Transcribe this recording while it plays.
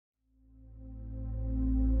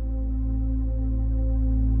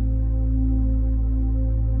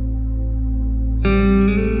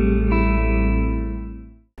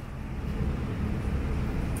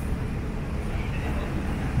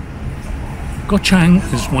Koh Chang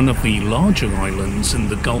is one of the larger islands in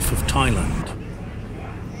the Gulf of Thailand.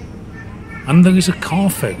 And there is a car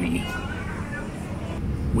ferry,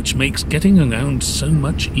 which makes getting around so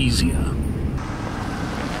much easier.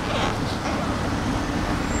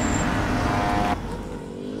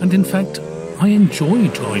 And in fact, I enjoy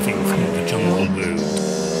driving through the jungle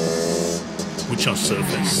roads, which are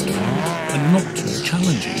surfaced and not too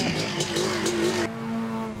challenging.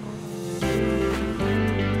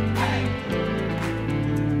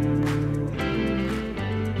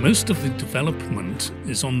 Most of the development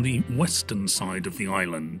is on the western side of the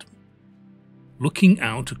island, looking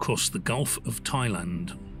out across the Gulf of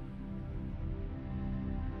Thailand,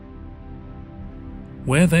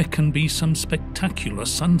 where there can be some spectacular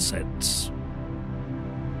sunsets.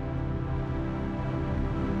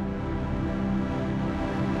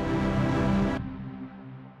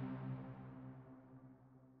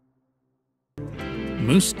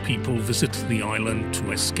 Most people visit the island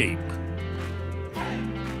to escape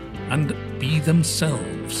and be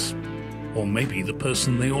themselves, or maybe the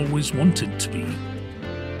person they always wanted to be.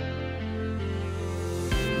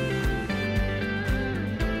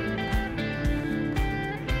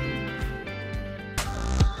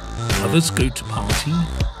 Others go to party,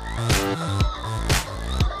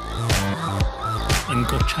 and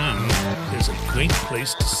Koh Chang is a great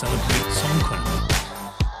place to celebrate Songkran.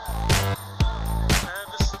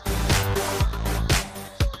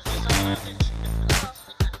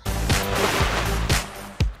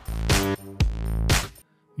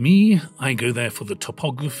 Me, I go there for the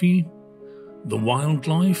topography, the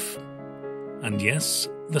wildlife, and yes,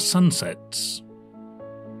 the sunsets.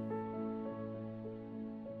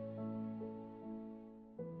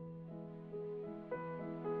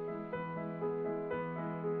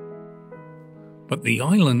 But the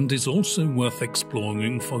island is also worth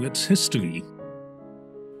exploring for its history.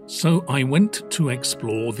 So I went to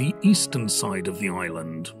explore the eastern side of the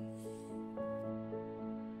island.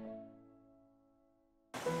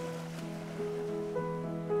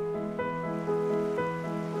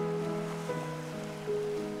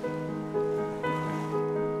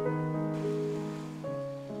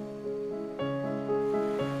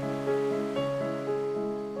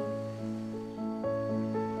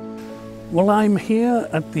 Well, I'm here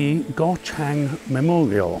at the Koh Chang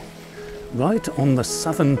Memorial, right on the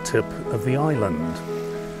southern tip of the island.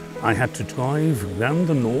 I had to drive round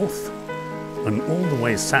the north and all the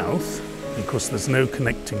way south because there's no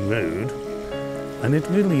connecting road, and it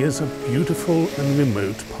really is a beautiful and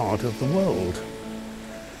remote part of the world.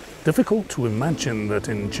 Difficult to imagine that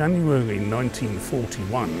in January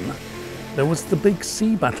 1941 there was the big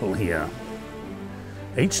sea battle here.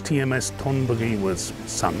 HTMS Thonburi was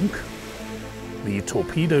sunk, the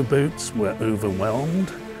torpedo boats were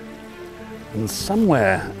overwhelmed, and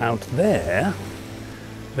somewhere out there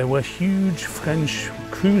were huge French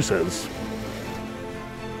cruisers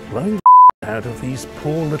blowing out of these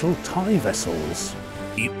poor little Thai vessels.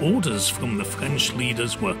 The orders from the French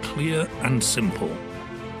leaders were clear and simple.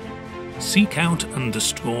 Seek out and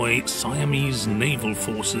destroy Siamese naval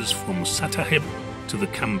forces from Sattahip to the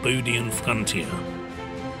Cambodian frontier.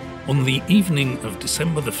 On the evening of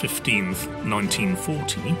December the 15th,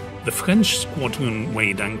 1940, the French squadron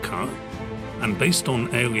weighed anchor and, based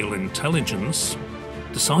on aerial intelligence,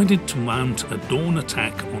 decided to mount a dawn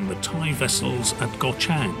attack on the Thai vessels at Koh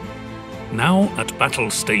Chang. Now at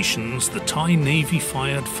battle stations, the Thai Navy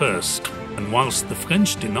fired first, and whilst the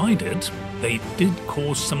French denied it, they did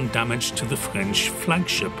cause some damage to the French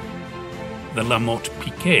flagship, the La Motte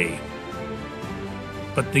Piquet.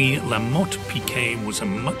 But the La Motte Piquet was a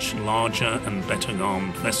much larger and better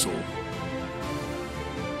armed vessel.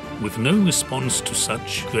 With no response to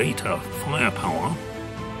such greater firepower,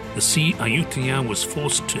 the Sea Ayutthaya was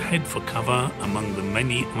forced to head for cover among the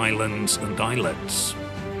many islands and islets.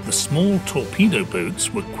 The small torpedo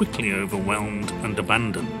boats were quickly overwhelmed and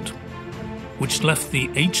abandoned, which left the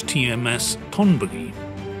HTMS Thonburi.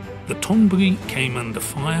 The Thonburi came under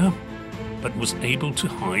fire, but was able to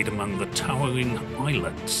hide among the towering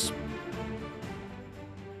islets.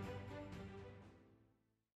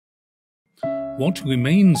 What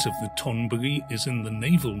remains of the Thonburi is in the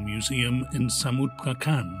Naval Museum in Samut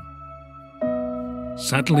Prakan.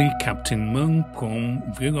 Sadly, Captain Meung Prom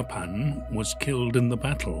Virapan was killed in the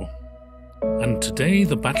battle, and today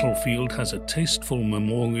the battlefield has a tasteful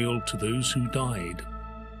memorial to those who died.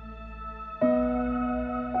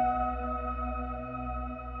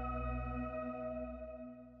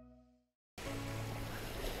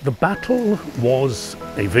 The battle was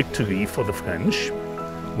a victory for the French,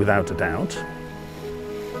 without a doubt,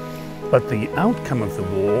 but the outcome of the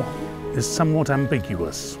war is somewhat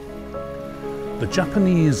ambiguous. The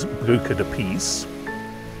Japanese brokered a peace,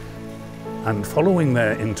 and following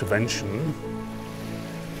their intervention,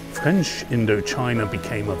 French Indochina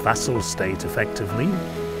became a vassal state effectively.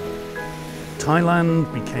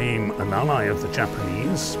 Thailand became an ally of the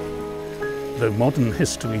Japanese, though modern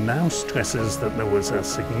history now stresses that there was a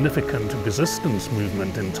significant resistance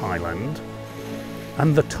movement in Thailand,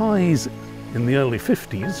 and the Thais in the early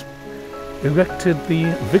 50s erected the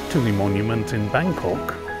Victory Monument in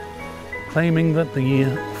Bangkok, claiming that the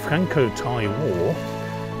Franco-Thai War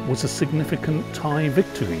was a significant Thai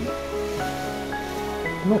victory.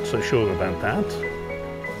 Not so sure about that.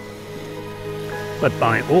 But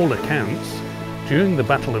by all accounts, during the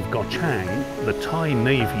Battle of Go Chang, the Thai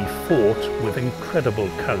Navy fought with incredible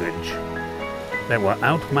courage. They were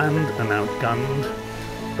outmanned and outgunned,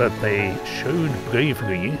 but they showed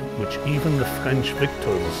bravery which even the French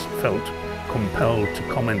victors felt compelled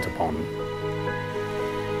to comment upon.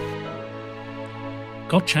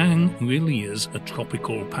 Go Chang really is a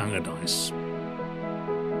tropical paradise.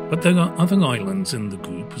 But there are other islands in the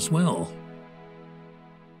group as well.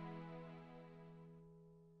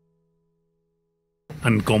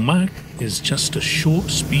 And Gomak is just a short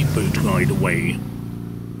speedboat ride away.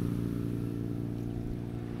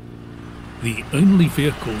 The only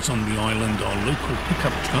vehicles on the island are local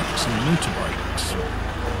pickup trucks and motorbikes,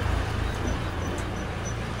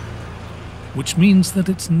 which means that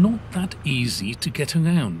it's not that easy to get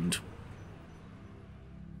around.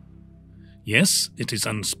 Yes, it is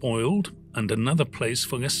unspoiled and another place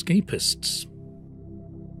for escapists.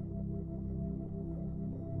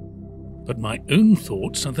 But my own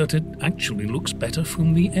thoughts are that it actually looks better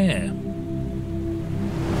from the air.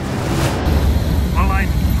 Well, I'm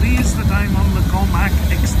pleased that I'm on the Gomak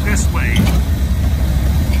Expressway.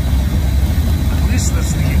 At least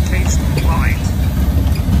there's the occasional light.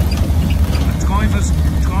 The driver's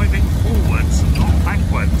driving forwards and not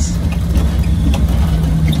backwards.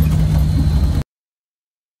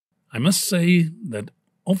 I must say that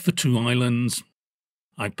of the two islands,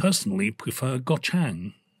 I personally prefer Go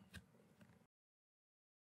Chang.